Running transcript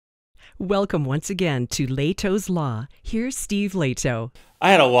Welcome once again to Lehto's Law. Here's Steve Lehto.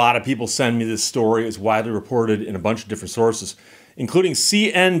 I had a lot of people send me this story. It's widely reported in a bunch of different sources, including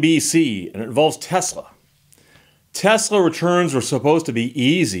CNBC, and it involves Tesla. Tesla returns were supposed to be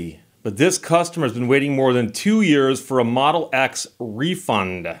easy, but this customer has been waiting more than 2 years for a Model X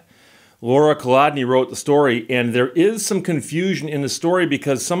refund. Laura Kolodny wrote the story, and there is some confusion in the story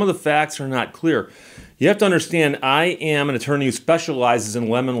because some of the facts are not clear. You have to understand, I am an attorney who specializes in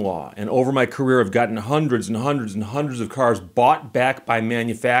lemon law, and over my career I've gotten hundreds and hundreds and hundreds of cars bought back by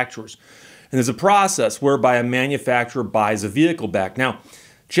manufacturers. And there's a process whereby a manufacturer buys a vehicle back. Now,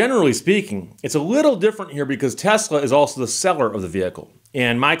 generally speaking, it's a little different here because Tesla is also the seller of the vehicle.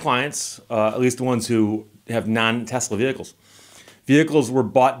 And my clients, at least the ones who have non-Tesla vehicles were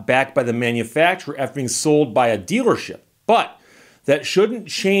bought back by the manufacturer after being sold by a dealership. But that shouldn't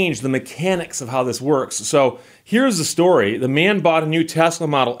change the mechanics of how this works. So here's the story. The man bought a new Tesla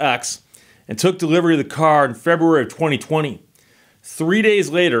Model X and took delivery of the car in February of 2020. 3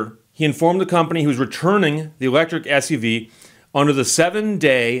 days later, he informed the company he was returning the electric SUV under the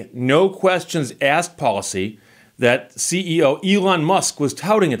 7-day no questions asked policy that CEO Elon Musk was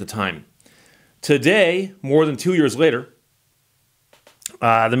touting at the time. Today, more than 2 years later,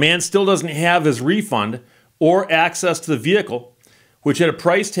 the man still doesn't have his refund or access to the vehicle, which had a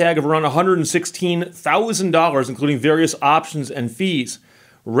price tag of around $116,000, including various options and fees.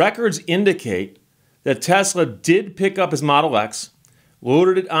 Records indicate that Tesla did pick up his Model X,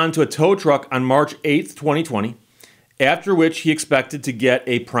 loaded it onto a tow truck on March 8th, 2020, after which he expected to get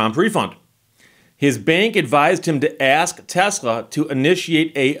a prompt refund. His bank advised him to ask Tesla to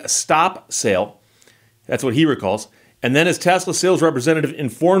initiate a stop sale. That's what he recalls. And then his Tesla sales representative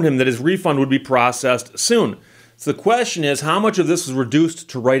informed him that his refund would be processed soon. So the question is, how much of this was reduced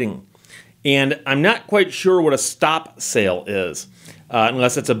to writing? And I'm not quite sure what a stop sale is,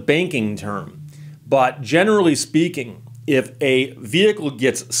 unless it's a banking term. But generally speaking, if a vehicle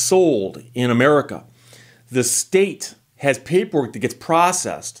gets sold in America, the state has paperwork that gets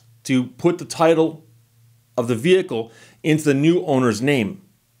processed to put the title of the vehicle into the new owner's name.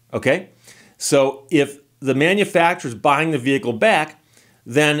 Okay? So if the manufacturer is buying the vehicle back,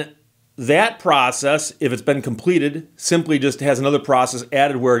 then that process, if it's been completed, simply just has another process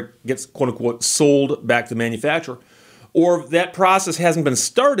added where it gets quote-unquote sold back to the manufacturer. Or if that process hasn't been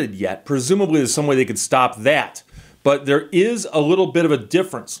started yet, presumably there's some way they could stop that. But there is a little bit of a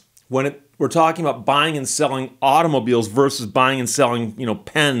difference when we're talking about buying and selling automobiles versus buying and selling,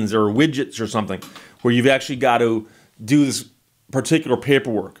 pens or widgets or something, where you've actually got to do this particular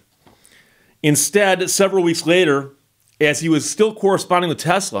paperwork. Instead, several weeks later, as he was still corresponding with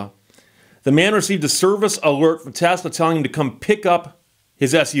Tesla, the man received a service alert from Tesla telling him to come pick up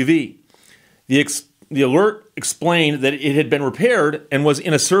his SUV. The alert explained that it had been repaired and was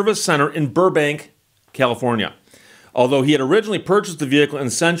in a service center in Burbank, California, although he had originally purchased the vehicle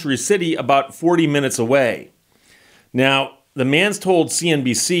in Century City about 40 minutes away. Now, the man's told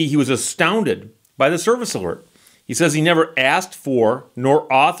CNBC he was astounded by the service alert. He says he never asked for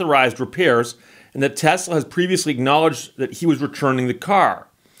nor authorized repairs and that Tesla has previously acknowledged that he was returning the car.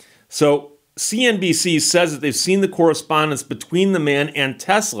 So CNBC says that they've seen the correspondence between the man and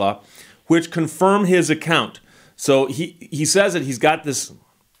Tesla, which confirm his account. So he says that he's got this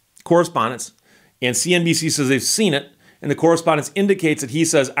correspondence, and CNBC says they've seen it, and the correspondence indicates that he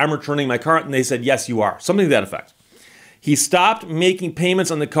says, "I'm returning my car," and they said, "Yes, you are." Something to that effect. He stopped making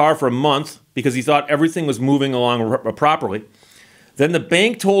payments on the car for a month because he thought everything was moving along properly. Then the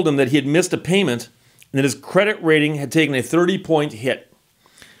bank told him that he had missed a payment and that his credit rating had taken a 30-point hit.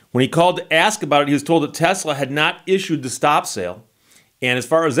 When he called to ask about it, he was told that Tesla had not issued the stop sale, and as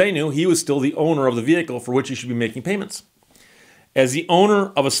far as they knew, he was still the owner of the vehicle for which he should be making payments. As the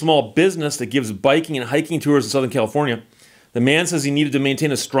owner of a small business that gives biking and hiking tours in Southern California, the man says he needed to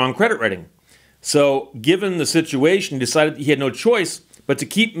maintain a strong credit rating. So, given the situation, he decided he had no choice but to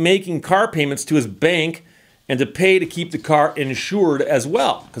keep making car payments to his bank and to pay to keep the car insured as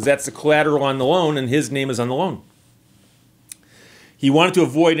well, because that's the collateral on the loan and his name is on the loan. He wanted to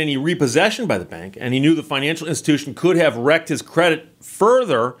avoid any repossession by the bank, and he knew the financial institution could have wrecked his credit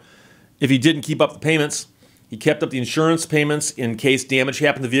further if he didn't keep up the payments. He kept up the insurance payments in case damage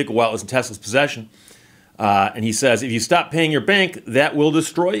happened to the vehicle while it was in Tesla's possession. And he says, if you stop paying your bank, that will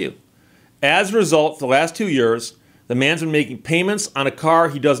destroy you. As a result, for the last 2 years, the man's been making payments on a car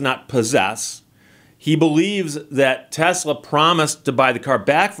he does not possess. He believes that Tesla promised to buy the car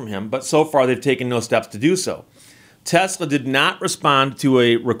back from him, but so far they've taken no steps to do so. Tesla did not respond to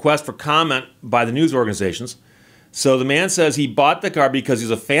a request for comment by the news organizations. So the man says he bought the car because he's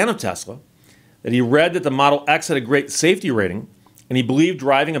a fan of Tesla, that he read that the Model X had a great safety rating, and he believed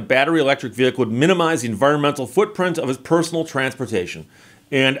driving a battery electric vehicle would minimize the environmental footprint of his personal transportation.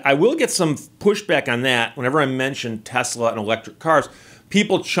 And I will get some pushback on that whenever I mention Tesla and electric cars.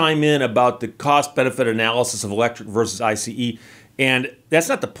 People chime in about the cost-benefit analysis of electric versus ICE, and that's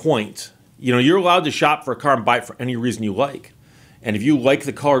not the point. You know, you're allowed to shop for a car and buy it for any reason you like. And if you like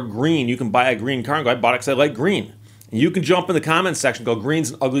the color green, you can buy a green car and go, I bought it because I like green. And you can jump in the comments section and go,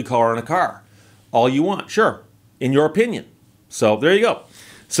 green's an ugly color on a car. All you want, sure, in your opinion. So there you go.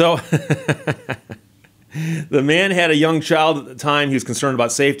 So the man had a young child at the time. He was concerned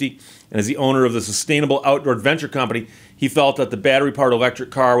about safety. And as the owner of the Sustainable Outdoor Adventure Company, he felt that the battery-powered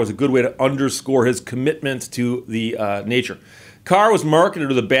electric car was a good way to underscore his commitment to the nature. Car was marketed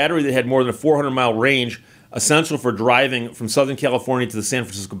with a battery that had more than a 400-mile range, essential for driving from Southern California to the San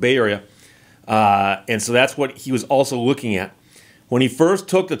Francisco Bay Area. And so that's what he was also looking at. When he first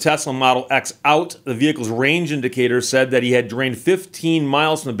took the Tesla Model X out, the vehicle's range indicator said that he had drained 15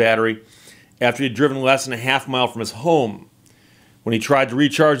 miles from the battery after he had driven less than a half mile from his home. When he tried to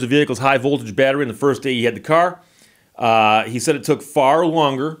recharge the vehicle's high-voltage battery on the first day he had the car, he said it took far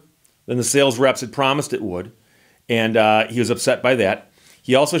longer than the sales reps had promised it would, and he was upset by that.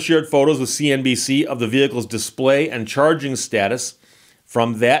 He also shared photos with CNBC of the vehicle's display and charging status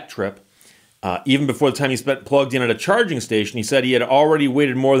from that trip. Even before the time he spent plugged in at a charging station, he said he had already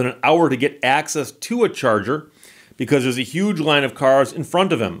waited more than an hour to get access to a charger because there's a huge line of cars in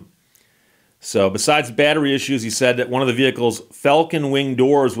front of him. So besides battery issues, he said that one of the vehicle's Falcon Wing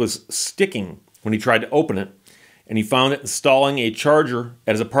doors was sticking when he tried to open it, and he found that installing a charger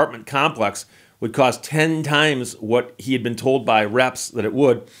at his apartment complex would cost 10 times what he had been told by reps that it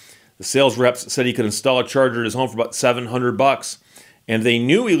would. The sales reps said he could install a charger at his home for about $700. And they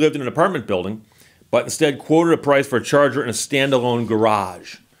knew he lived in an apartment building, but instead quoted a price for a charger in a standalone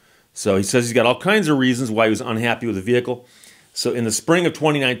garage. So he says he's got all kinds of reasons why he was unhappy with the vehicle. So in the spring of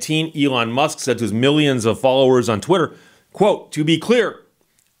 2019, Elon Musk said to his millions of followers on Twitter, quote, "To be clear,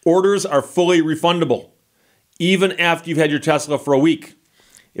 orders are fully refundable, even after you've had your Tesla for a week.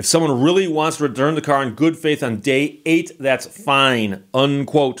 If someone really wants to return the car in good faith on day 8, that's fine,"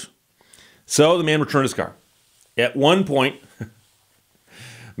 unquote. So the man returned his car. At one point,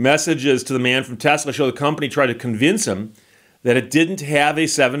 messages to the man from Tesla show the company tried to convince him that it didn't have a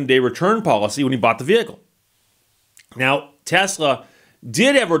 7-day return policy when he bought the vehicle. Now, Tesla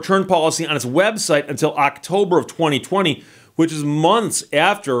did have a return policy on its website until October of 2020, which is months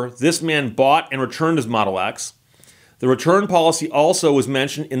after this man bought and returned his Model X. The return policy also was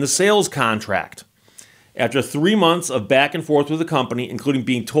mentioned in the sales contract. After 3 months of back and forth with the company, including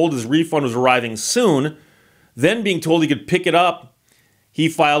being told his refund was arriving soon, then being told he could pick it up, he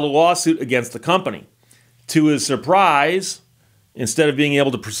filed a lawsuit against the company. To his surprise, instead of being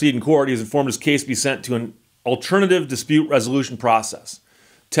able to proceed in court, he was informed his case be sent to an alternative dispute resolution process.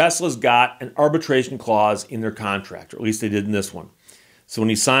 Tesla's got an arbitration clause in their contract, or at least they did in this one. So when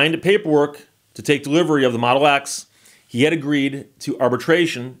he signed paperwork to take delivery of the Model X, he had agreed to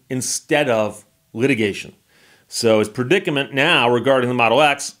arbitration instead of litigation. So his predicament now regarding the Model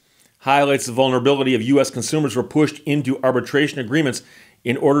X highlights the vulnerability of U.S. consumers who are pushed into arbitration agreements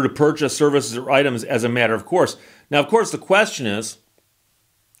in order to purchase services or items as a matter of course. Now, of course, the question is,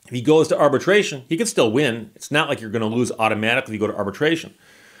 if he goes to arbitration, he can still win. It's not like you're going to lose automatically if you go to arbitration.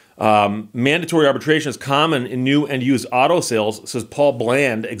 Mandatory arbitration is common in new and used auto sales, says Paul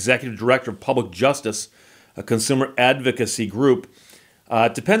Bland, Executive Director of Public Justice, a consumer advocacy group.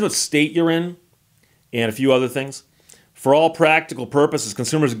 It depends what state you're in and a few other things. For all practical purposes,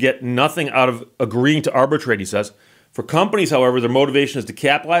 consumers get nothing out of agreeing to arbitrate, he says. For companies, however, their motivation is to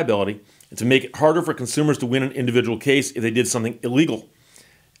cap liability and to make it harder for consumers to win an individual case if they did something illegal.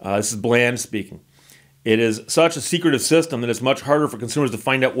 This is Bland speaking. It is such a secretive system that it's much harder for consumers to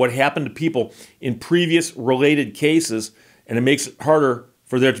find out what happened to people in previous related cases, and it makes it harder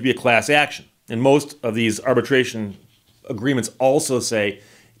for there to be a class action. And most of these arbitration agreements also say,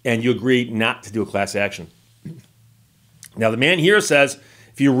 and you agree not to do a class action. Now, the man here says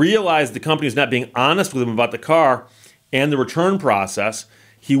if he realized the company is not being honest with him about the car and the return process,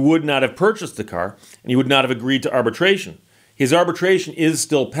 he would not have purchased the car and he would not have agreed to arbitration. His arbitration is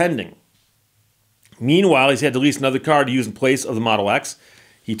still pending. Meanwhile, he's had to lease another car to use in place of the Model X.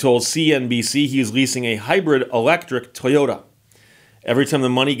 He told CNBC he is leasing a hybrid electric Toyota. Every time the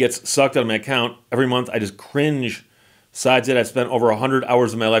money gets sucked out of my account, every month I just cringe. Besides that, I've spent over 100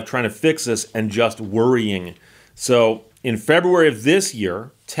 hours of my life trying to fix this and just worrying. So in February of this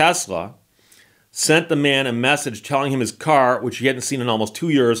year, Tesla sent the man a message telling him his car, which he hadn't seen in almost 2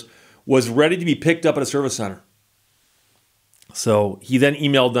 years, was ready to be picked up at a service center. So he then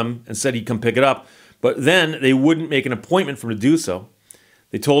emailed them and said he'd come pick it up. But then they wouldn't make an appointment for him to do so.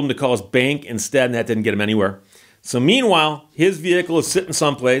 They told him to call his bank instead, and that didn't get him anywhere. So meanwhile, his vehicle is sitting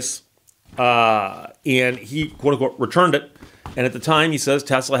someplace, and he, quote unquote, returned it. And at the time, he says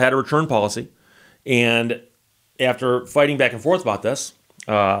Tesla had a return policy. And after fighting back and forth about this,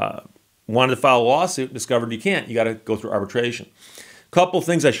 wanted to file a lawsuit, discovered you can't. You got to go through arbitration. A couple of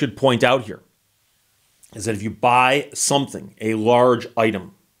things I should point out here is that if you buy something, a large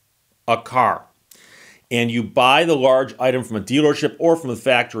item, a car, and you buy the large item from a dealership or from the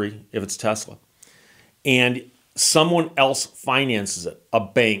factory, if it's Tesla, and someone else finances it, a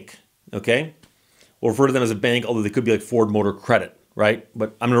bank, okay? We'll refer to them as a bank, although they could be like Ford Motor Credit, right?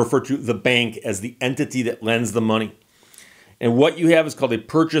 But I'm going to refer to the bank as the entity that lends the money. And what you have is called a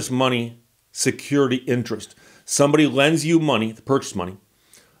purchase money security interest. Somebody lends you money, the purchase money,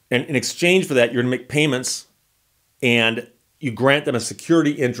 and in exchange for that, you're going to make payments, and you grant them a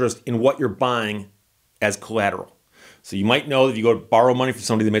security interest in what you're buying as collateral. So you might know that if you go to borrow money from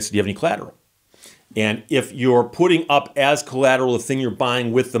somebody, they might say, do you have any collateral? And if you're putting up as collateral the thing you're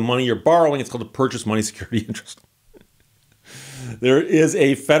buying with the money you're borrowing, it's called a purchase money security interest. There is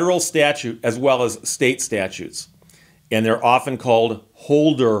a federal statute as well as state statutes, and they're often called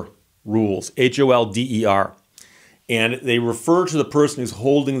holder rules, Holder. And they refer to the person who's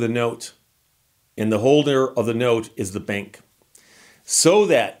holding the note, and the holder of the note is the bank. So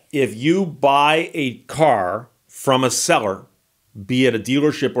that if you buy a car from a seller, be it a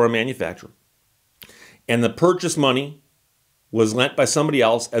dealership or a manufacturer, and the purchase money was lent by somebody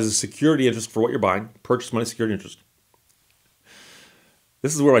else as a security interest for what you're buying, purchase money security interest.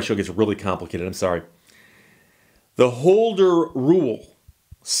 This is where my show gets really complicated, I'm sorry. The holder rule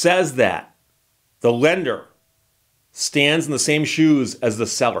says that the lender stands in the same shoes as the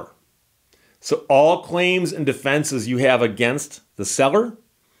seller. So all claims and defenses you have against the seller,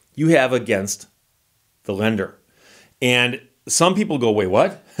 you have against the lender. And some people go, wait,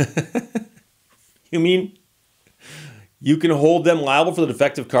 what? You mean you can hold them liable for the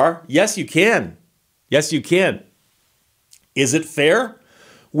defective car? Yes, you can. Yes, you can. Is it fair?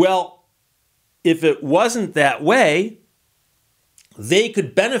 Well, if it wasn't that way, they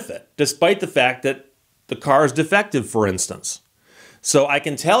could benefit despite the fact that the car is defective, for instance. So I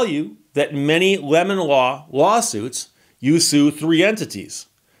can tell you that in many lemon law lawsuits, you sue three entities: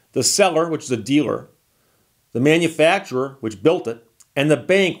 the seller, which is a dealer, the manufacturer, which built it, and the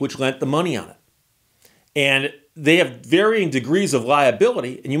bank, which lent the money on it. And they have varying degrees of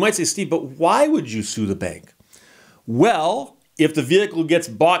liability. And you might say, Steve, but why would you sue the bank? Well, if the vehicle gets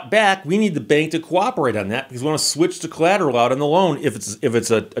bought back, we need the bank to cooperate on that because we want to switch the collateral out on the loan if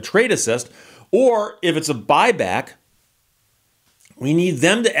it's a trade assist, or if it's a buyback. We need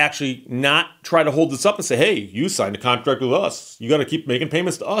them to actually not try to hold this up and say, hey, you signed a contract with us. You got to keep making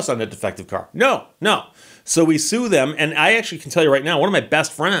payments to us on that defective car. No. So we sue them. And I actually can tell you right now, one of my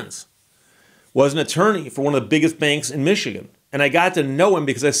best friends was an attorney for one of the biggest banks in Michigan. And I got to know him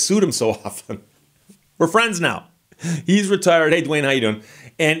because I sued him so often. We're friends now. He's retired. Hey, Dwayne, how you doing?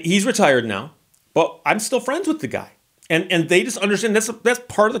 And he's retired now, but I'm still friends with the guy. And they just understand that's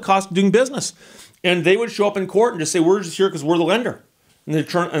part of the cost of doing business. And they would show up in court and just say, we're just here because we're the lender. And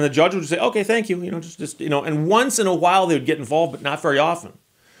the judge would say, okay, thank you. And once in a while they would get involved, but not very often.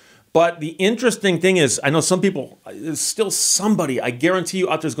 But the interesting thing is, I know some people, there's still somebody, I guarantee you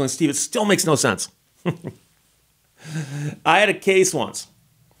out there is going, Steve, it still makes no sense. I had a case once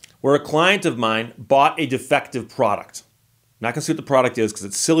where a client of mine bought a defective product. I'm not going to see what the product is because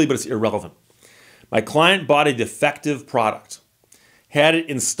it's silly, but it's irrelevant. My client bought a defective product, had it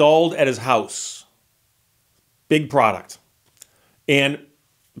installed at his house. Big product. And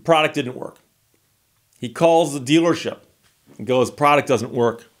the product didn't work. He calls the dealership and goes, product doesn't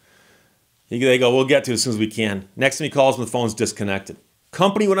work. They go, we'll get to it as soon as we can. Next time he calls when the phone's disconnected.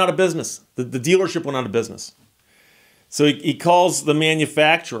 Company went out of business. The dealership went out of business. So he calls the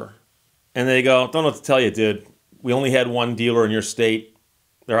manufacturer and they go, don't know what to tell you, dude. We only had one dealer in your state.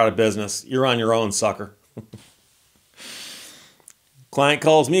 They're out of business. You're on your own, sucker. Client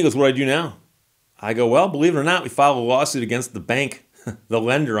calls me and goes, what do I do now? I go, well, believe it or not, we filed a lawsuit against the bank, the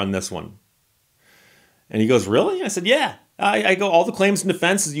lender on this one. And he goes, really? I said, yeah. I go, all the claims and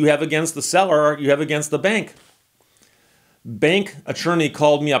defenses you have against the seller, you have against the bank. Bank attorney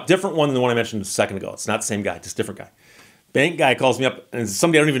called me up, different one than the one I mentioned a second ago. It's not the same guy, just a different guy. Bank guy calls me up, and it's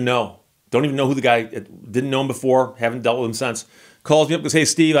somebody I don't even know. Don't even know who the guy, didn't know him before, haven't dealt with him since. Calls me up and goes, hey,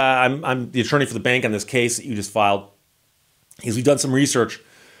 Steve, I'm the attorney for the bank on this case that you just filed. He goes, we've done some research.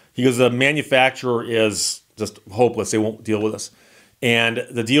 He goes, the manufacturer is just hopeless. They won't deal with us. And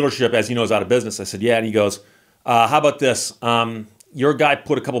the dealership, as you know, is out of business. I said, yeah. And he goes, how about this? Your guy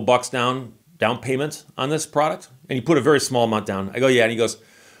put a couple bucks down down payment on this product? And he put a very small amount down. I go, yeah. And he goes,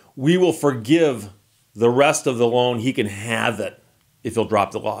 we will forgive the rest of the loan. He can have it if he'll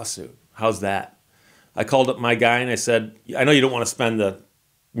drop the lawsuit. How's that? I called up my guy and I said, I know you don't want to spend the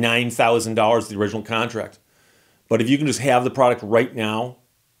 $9,000 of the original contract, but if you can just have the product right now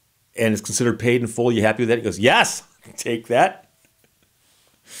and it's considered paid in full, you happy with that? He goes, yes, take that.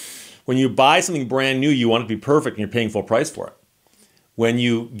 When you buy something brand new, you want it to be perfect and you're paying full price for it. When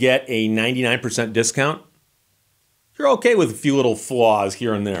you get a 99% discount, you're okay with a few little flaws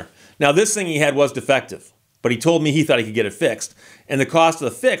here and there. Now, this thing he had was defective, but he told me he thought he could get it fixed. And the cost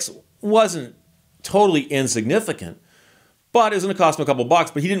of the fix wasn't totally insignificant, but it was going to cost him a couple bucks.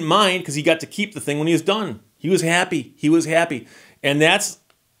 But he didn't mind because he got to keep the thing when he was done. He was happy. He was happy. And that's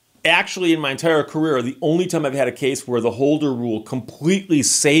actually, in my entire career, the only time I've had a case where the holder rule completely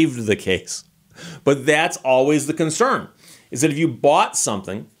saved the case. But that's always the concern, is that if you bought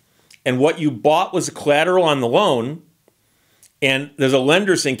something and what you bought was a collateral on the loan, and there's a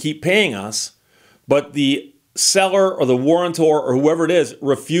lender saying, keep paying us, but the seller or the warrantor or whoever it is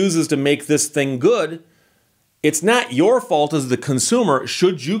refuses to make this thing good, it's not your fault as the consumer.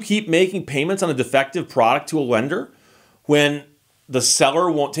 Should you keep making payments on a defective product to a lender when the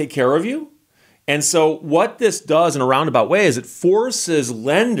seller won't take care of you? And so what this does in a roundabout way is it forces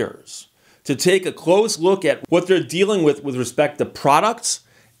lenders to take a close look at what they're dealing with respect to products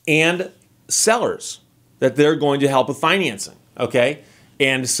and sellers that they're going to help with financing, okay?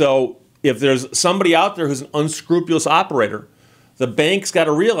 And so if there's somebody out there who's an unscrupulous operator, the bank's got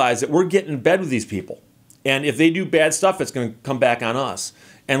to realize that we're getting in bed with these people. And if they do bad stuff, it's going to come back on us.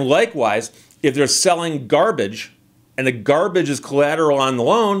 And likewise, if they're selling garbage and the garbage is collateral on the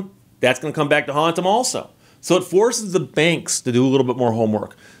loan, that's going to come back to haunt them also. So it forces the banks to do a little bit more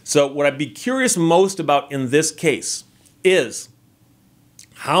homework. So what I'd be curious most about in this case is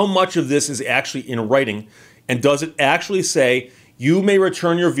how much of this is actually in writing, and does it actually say, you may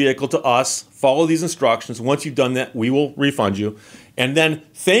return your vehicle to us, follow these instructions. Once you've done that, we will refund you. And then,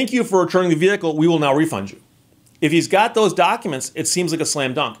 thank you for returning the vehicle, we will now refund you. If he's got those documents, it seems like a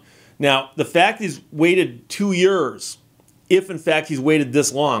slam dunk. Now, the fact he's waited 2 years, if in fact he's waited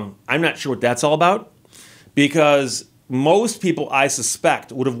this long, I'm not sure what that's all about, because most people, I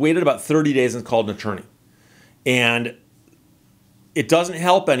suspect, would have waited about 30 days and called an attorney. And it doesn't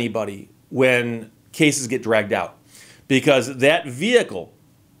help anybody when cases get dragged out, because that vehicle,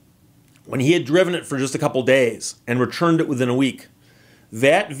 when he had driven it for just a couple days and returned it within a week,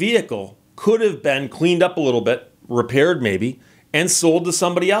 that vehicle could have been cleaned up a little bit, repaired maybe, and sold to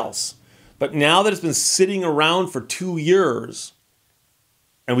somebody else. But now that it's been sitting around for 2 years,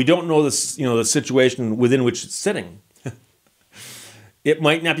 and we don't know this, the situation within which it's sitting, it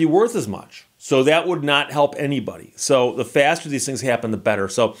might not be worth as much. So that would not help anybody. So the faster these things happen, the better.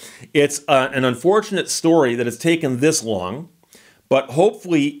 So it's an unfortunate story that it's taken this long, but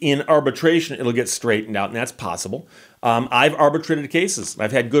hopefully in arbitration it'll get straightened out, and that's possible. I've arbitrated cases.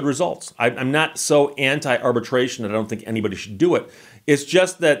 I've had good results. I'm not so anti-arbitration that I don't think anybody should do it. It's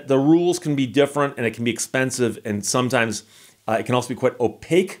just that the rules can be different and it can be expensive, and sometimes it can also be quite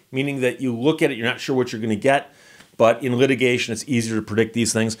opaque, meaning that you look at it, you're not sure what you're going to get. But in litigation, it's easier to predict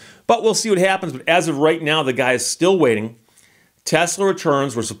these things. But we'll see what happens. But as of right now, the guy is still waiting. Tesla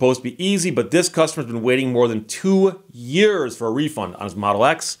returns were supposed to be easy, but this customer's been waiting more than 2 years for a refund on his Model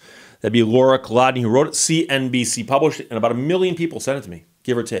X. That'd be Laura Kolodny, who wrote it. CNBC published it, and about 1 million people sent it to me,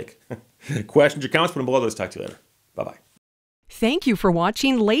 give or take. Questions or comments, put them below. Let's talk to you later. Bye-bye. Thank you for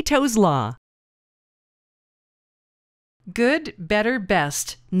watching Lehto's Law. Good, better,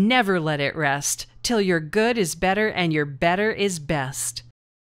 best. Never let it rest till your good is better and your better is best.